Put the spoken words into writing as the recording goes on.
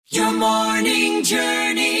Your morning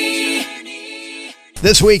journey.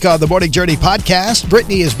 This week on the Morning Journey podcast,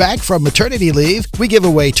 Brittany is back from maternity leave. We give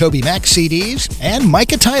away Toby Mac CDs, and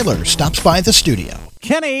Micah Tyler stops by the studio.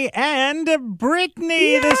 Kenny and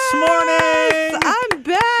Brittany this morning. I'm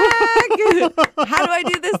back. How do I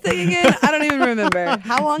do this thing again? I don't even remember.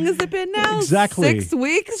 How long has it been now? Exactly. 6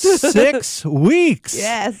 weeks? 6 weeks.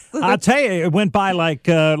 Yes. I'll tell you, it went by like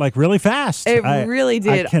really fast. It really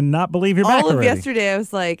did. I cannot believe you're back All of already. yesterday, I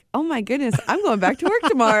was like, oh my goodness, I'm going back to work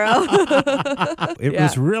tomorrow. It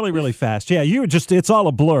was really, really fast. Yeah, it's all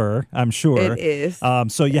a blur, I'm sure. It is.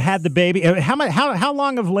 So you had the baby. How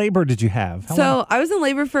long of labor did you have? I was in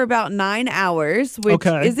labor for about 9 hours, which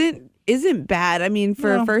isn't bad. I mean,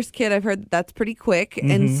 for a first kid, I've heard that's pretty quick.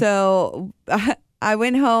 Mm-hmm. And so I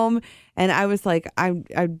went home and I was like,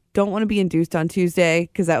 I don't want to be induced on Tuesday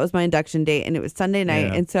because that was my induction date and it was Sunday night.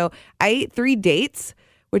 Yeah. And so I ate 3 dates,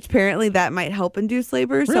 which apparently that might help induce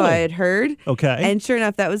labor. So I had heard. Okay. And sure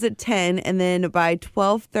enough, that was at 10. And then by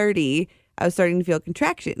 12:30, I was starting to feel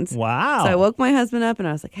contractions. Wow. So I woke my husband up and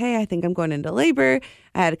I was like, hey, I think I'm going into labor.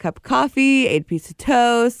 I had a cup of coffee, ate a piece of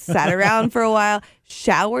toast, sat around for a while,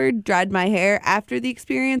 showered, dried my hair. After the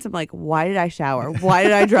experience, I'm like, why did I shower? Why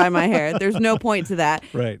did I dry my hair? There's no point to that.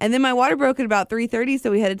 Right. And then my water broke at about 3:30,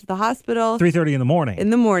 so we headed to the hospital. 3:30 in the morning. In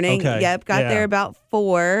the morning. Okay. Yep. Got there about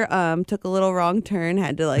 4. Took a little wrong turn.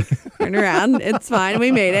 Had to turn around. It's fine.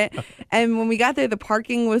 We made it. And when we got there, the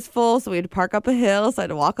parking was full. So we had to park up a hill. So I had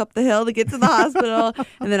to walk up the hill to get to the hospital.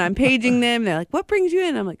 And then I'm paging them. They're like, what brings you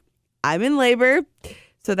in? I'm like, I'm in labor.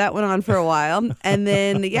 So that went on for a while. And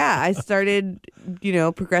then, I started,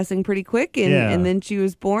 progressing pretty quick. And then she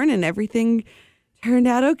was born and everything turned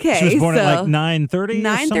out okay. She was born at like 9:30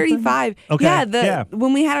 9:35. Okay. Yeah,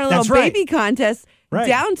 when we had our little baby contest, Right.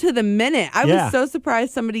 down to the minute. I was so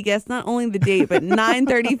surprised somebody guessed not only the date, but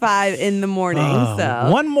 9:35 in the morning. So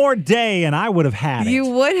one more day and I would have had it. You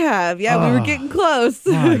would have. Yeah, we were getting close.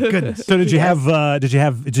 My goodness. So did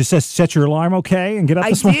you set your alarm okay and get up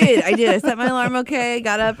this morning? I did. I set my alarm okay.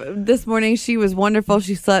 Got up this morning. She was wonderful.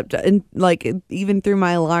 She slept even through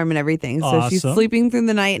my alarm and everything. So she's Awesome. sleeping through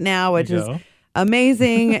the night now, which is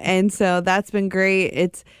amazing. And so that's been great.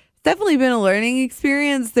 It's definitely been a learning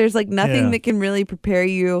experience. There's nothing that can really prepare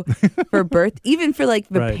you for birth, even for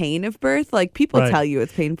the pain of birth. People tell you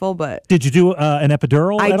it's painful, but Did you do an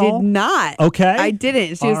epidural I at all? did not. Okay. I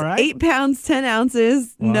didn't. She was 8 pounds, 10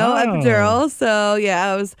 ounces, no Wow. epidural. So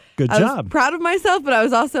I was Good I job. was proud of myself, but I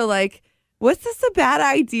was also like, was this a bad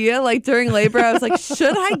idea? During labor, I was like,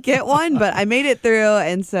 should I get one? But I made it through.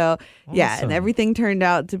 And so, and Awesome. everything turned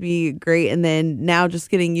out to be great. And then now just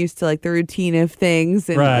getting used to the routine of things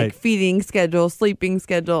and feeding schedule, sleeping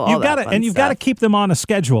schedule, all that fun You've got to keep them on a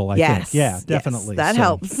schedule, I think. Yeah, Yes, definitely. that So,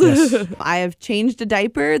 helps. yes. I have changed a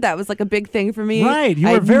diaper. That was a big thing for me. Right.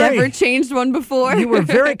 I've never changed one before. You were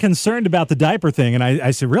very concerned about the diaper thing, and I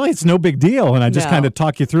said, really, it's no big deal. And I just No. kind of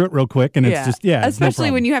talk you through it real quick, and it's just, it's no Especially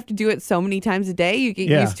when problem. you have to do it so many times a day, you get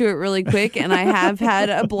used to it really quick. And I have had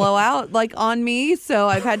a blowout on me, so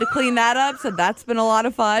I've had to clean that up. So that's been a lot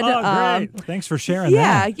of fun. Oh, great. Thanks for sharing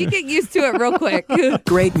Yeah, that. you get used to it real quick.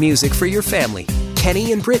 Great music for your family.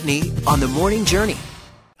 Kenny and Brittany on the morning journey.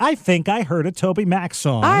 I think I heard a Toby Mac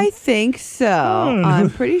song. I think so. I'm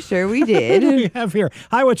pretty sure we did. Who do we have here?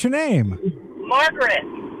 Hi, what's your name? Margaret.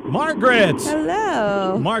 Margaret.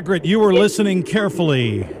 Hello. Margaret, you were listening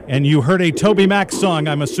carefully, and you heard a Toby Mac song,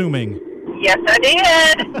 I'm assuming. Yes, I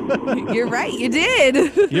did. You're right. You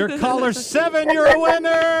did. You're caller 7. You're a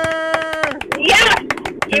winner. Yes.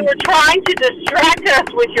 You were trying to distract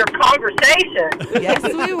us with your conversation. Yes,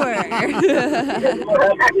 we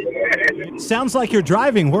were. Sounds like you're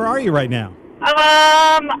driving. Where are you right now?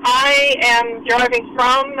 I am driving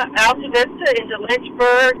from Alta Vista into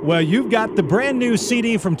Lynchburg. Well, you've got the brand new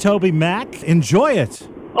CD from Toby Mac. Enjoy it.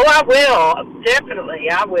 Oh, I will. Definitely,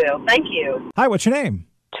 I will. Thank you. Hi, what's your name?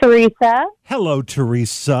 Teresa. Hello,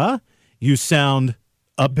 Teresa. You sound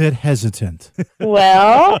a bit hesitant.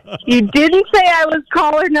 Well, you didn't say I was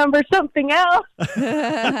caller number something else.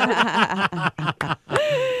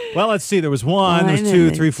 Well, let's see. There was 1, there's One 2,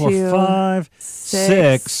 and 3, 4, two, 5,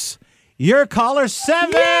 6. You're caller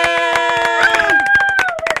 7.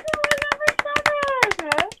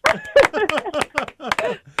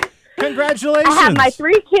 Congratulations. I have my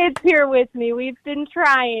 3 kids here with me. We've been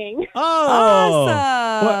trying. Oh.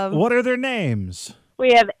 Awesome. What are their names?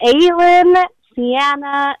 We have Aylin,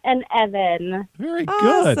 Tiana and Evan. Very good.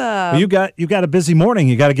 Awesome. Well, you got a busy morning.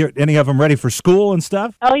 You got to get any of them ready for school and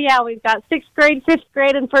stuff? Oh, yeah, we've got 6th grade, 5th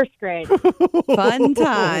grade, and 1st grade. Fun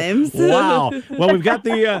times. Wow. Well, we've got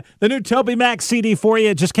the new Toby Mac CD for you.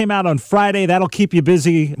 It just came out on Friday. That'll keep you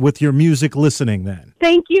busy with your music listening then.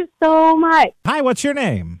 Thank you so much. Hi, what's your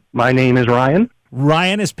name? My name is Ryan.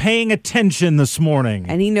 Ryan is paying attention this morning.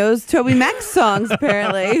 And he knows Toby Mac's songs,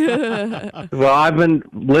 apparently. Well, I've been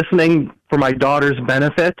listening for my daughter's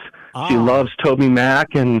benefit. She loves Toby Mac,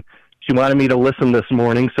 and she wanted me to listen this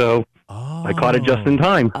morning, so I caught it just in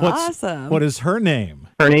time. Awesome. What is her name?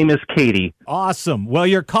 Her name is Katie. Awesome. Well,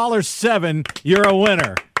 you're caller 7. You're a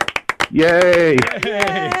winner. Yay!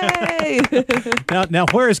 Yay. Now,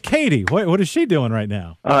 where is Katie? What is she doing right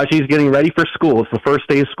now? She's getting ready for school. It's the first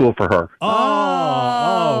day of school for her.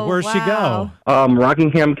 Where's she go?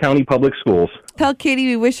 Rockingham County Public Schools. Tell Katie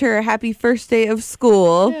we wish her a happy first day of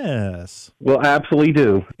school. Yes. Will absolutely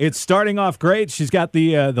do. It's starting off great. She's got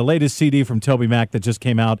the latest CD from Toby Mac that just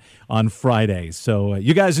came out on Friday. So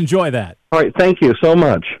you guys enjoy that. All right, thank you so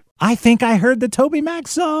much. I think I heard the Toby Mac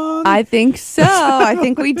song. I think so. I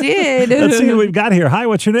think we did. Let's see who we've got here. Hi,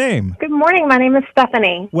 what's your name? Good morning. My name is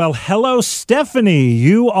Stephanie. Well, hello, Stephanie.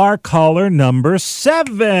 You are caller number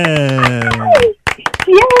 7.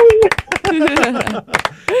 Yay!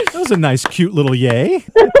 That was a nice, cute little yay.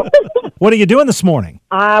 What are you doing this morning?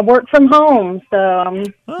 I work from home, so I'm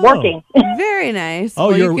working. Very nice. Oh,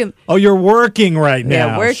 Well, you're working right now.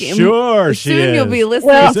 Yeah, working. Sure, she soon is. you'll be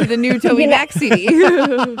listening to the new Toby Mac CD.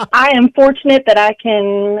 I am fortunate that I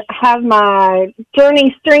can have my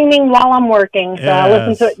journey streaming while I'm working, so I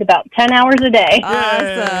listen to it about 10 hours a day.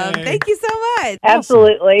 Awesome. Yay. Thank you so much.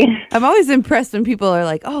 Absolutely. I'm always impressed when people are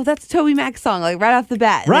like, oh, that's Toby Mac's song, like right off the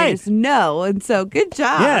bat. And Right. they just know. And so good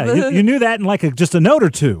job. Yeah, you knew that in like just a note or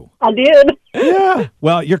two. I did. Yeah.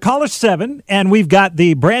 Well, you're caller 7, and we've got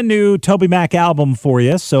the brand new Toby Mac album for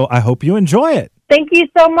you, so I hope you enjoy it. Thank you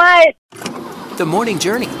so much. The Morning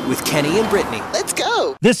Journey with Kenny and Brittany. Let's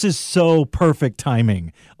go. This is so perfect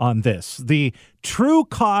timing on this. The true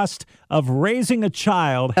cost of raising a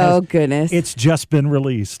child has, Oh, goodness. it's just been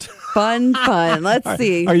released. Fun. Let's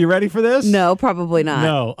see. Are you ready for this? No, probably not.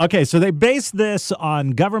 No. Okay, so they based this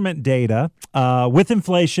on government data with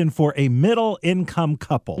inflation for a middle-income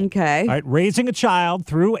couple. Okay. All right, raising a child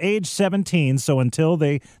through age 17, so until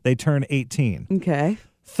they turn 18. Okay.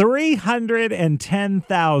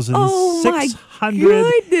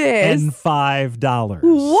 $310,605.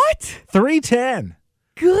 What? $310.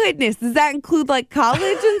 Goodness. Does that include like college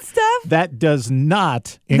and stuff? That does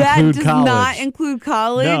not include That does college. not include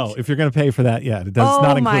college? No, if you're going to pay for that, yeah, it does Oh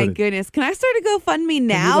not include my it. goodness. Can I start a GoFundMe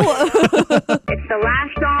now? It's the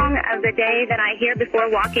last song of the day that I hear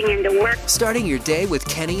before walking into work. Starting your day with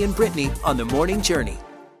Kenny and Brittany on The Morning Journey.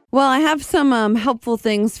 Well, I have some helpful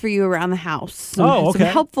things for you around the house. Some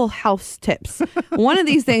helpful house tips. One of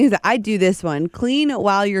these things, I do this one, clean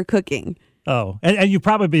while you're cooking. Oh, and you've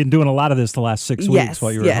probably been doing a lot of this the last 6 weeks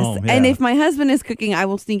while you were at home. And Yeah. if my husband is cooking, I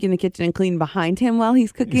will sneak in the kitchen and clean behind him while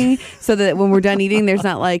he's cooking so that when we're done eating, there's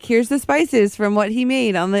not like, here's the spices from what he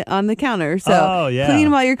made on the counter. So clean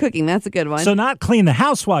while you're cooking. That's a good one. So not clean the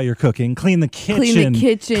house while you're cooking, clean the kitchen. Clean the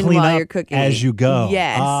kitchen clean while up you're cooking. as you go.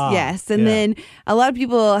 Yes. And then a lot of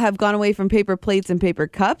people have gone away from paper plates and paper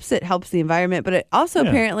cups. It helps the environment, but it also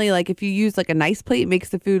apparently, like if you use like a nice plate, it makes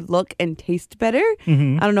the food look and taste better.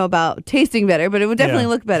 I don't know about tasting better, but it would definitely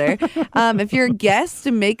look better. If you're a guest,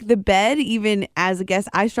 to make the bed, even as a guest,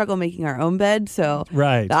 I struggle making our own bed, so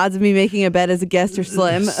the odds of me making a bed as a guest are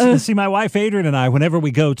slim. See, my wife Adrian and I, whenever we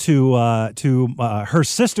go to her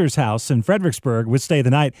sister's house in Fredericksburg, we stay the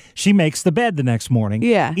night. She makes the bed the next morning.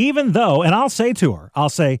 Yeah. Even though, and I'll say to her,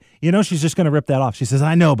 she's just going to rip that off. She says,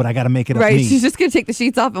 I know, but I got to make it up Right, neat. she's just going to take the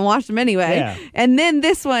sheets off and wash them anyway. Yeah. And then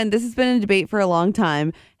this has been a debate for a long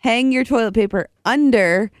time. Hang your toilet paper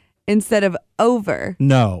under instead of over.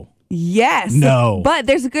 No. Yes. No. But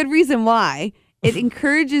there's a good reason why. It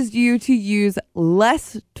encourages you to use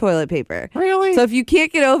less toilet paper. Really? So if you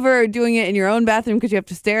can't get over doing it in your own bathroom because you have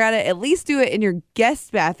to stare at it, at least do it in your guest's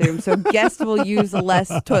bathroom so guests will use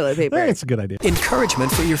less toilet paper. That's a good idea.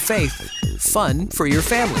 Encouragement for your faith. Fun for your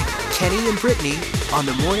family. Kenny and Brittany on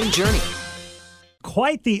The Morning Journey.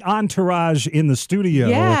 Quite the entourage in the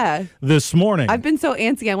studio this morning. I've been so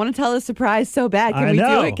antsy. I want to tell a surprise so bad. Can we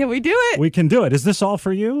know. do it? Can we do it? We can do it. Is this all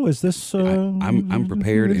for you? Is this... I'm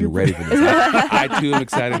prepared and ready for this. I too am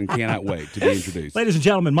excited and cannot wait to be introduced. Ladies and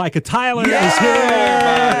gentlemen, Micah Tyler is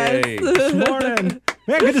Hey, here everybody. this morning.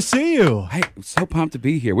 Yeah, good to see you. Hey, I'm so pumped to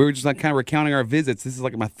be here. We were just like kind of recounting our visits. This is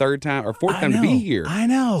like my third time or fourth time to be here. I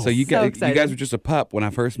know. So you guys were just a pup when I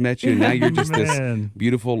first met you, and now you're just this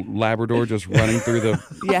beautiful Labrador just running through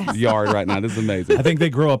the yard right now. This is amazing. I think they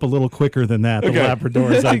grow up a little quicker than that, the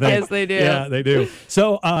Labradors, I think. Yes, they do. Yeah, they do.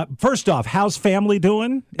 So, first off, how's family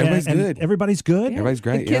doing? Everybody's good. Everybody's good? Everybody's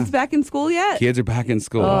great, The kids back in school yet? Kids are back in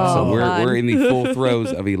school. So we're in the full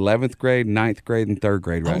throes of 11th grade, 9th grade, and 3rd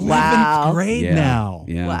grade right now. 11th grade now.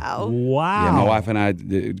 Yeah. Wow. Yeah, my wife and I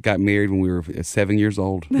got married when we were 7 years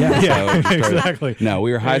old. Yeah, exactly. No,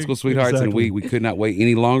 we were high school sweethearts, and we could not wait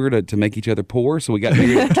any longer to make each other poor. So we got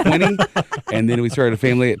married at 20, and then we started a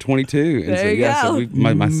family at 22. And There you go. So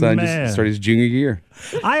my son just started his junior year.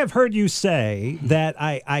 I have heard you say that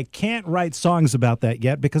I can't write songs about that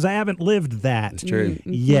yet because I haven't lived that. That's true.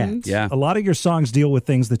 Yet. Yeah. A lot of your songs deal with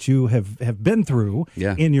things that you have been through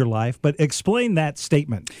in your life, but explain that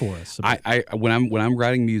statement for us. When I'm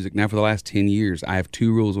writing music now for the last 10 years, I have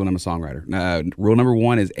 2 rules when I'm a songwriter. Rule number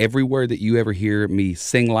 1 is every word that you ever hear me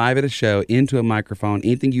sing live at a show into a microphone,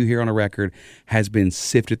 anything you hear on a record has been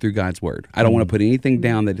sifted through God's word. I don't want to put anything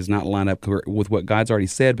down that does not line up with what God's already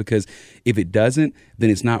said, because if it doesn't, then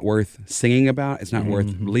it's not worth singing about. It's not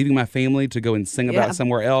worth leaving my family to go and sing about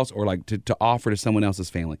somewhere else, or like to offer to someone else's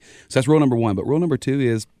family. So that's rule number 1. But rule number 2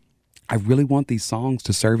 is I really want these songs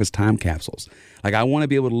to serve as time capsules. Like, I want to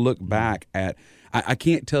be able to look back at, I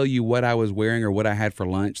can't tell you what I was wearing or what I had for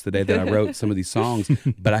lunch the day that I wrote some of these songs,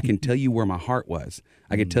 but I can tell you where my heart was.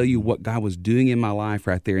 I can tell you what God was doing in my life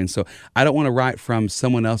right there. And so I don't want to write from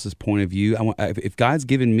someone else's point of view. If God's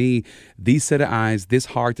given me these set of eyes, this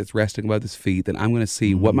heart that's resting above His feet, then I'm going to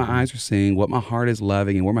see what my eyes are seeing, what my heart is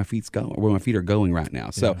loving, and where my feet are going right now.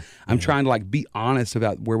 So I'm trying to be honest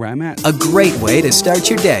about where I'm at. A great way to start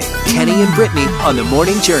your day. Kenny and Brittany on the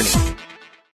Morning Journey.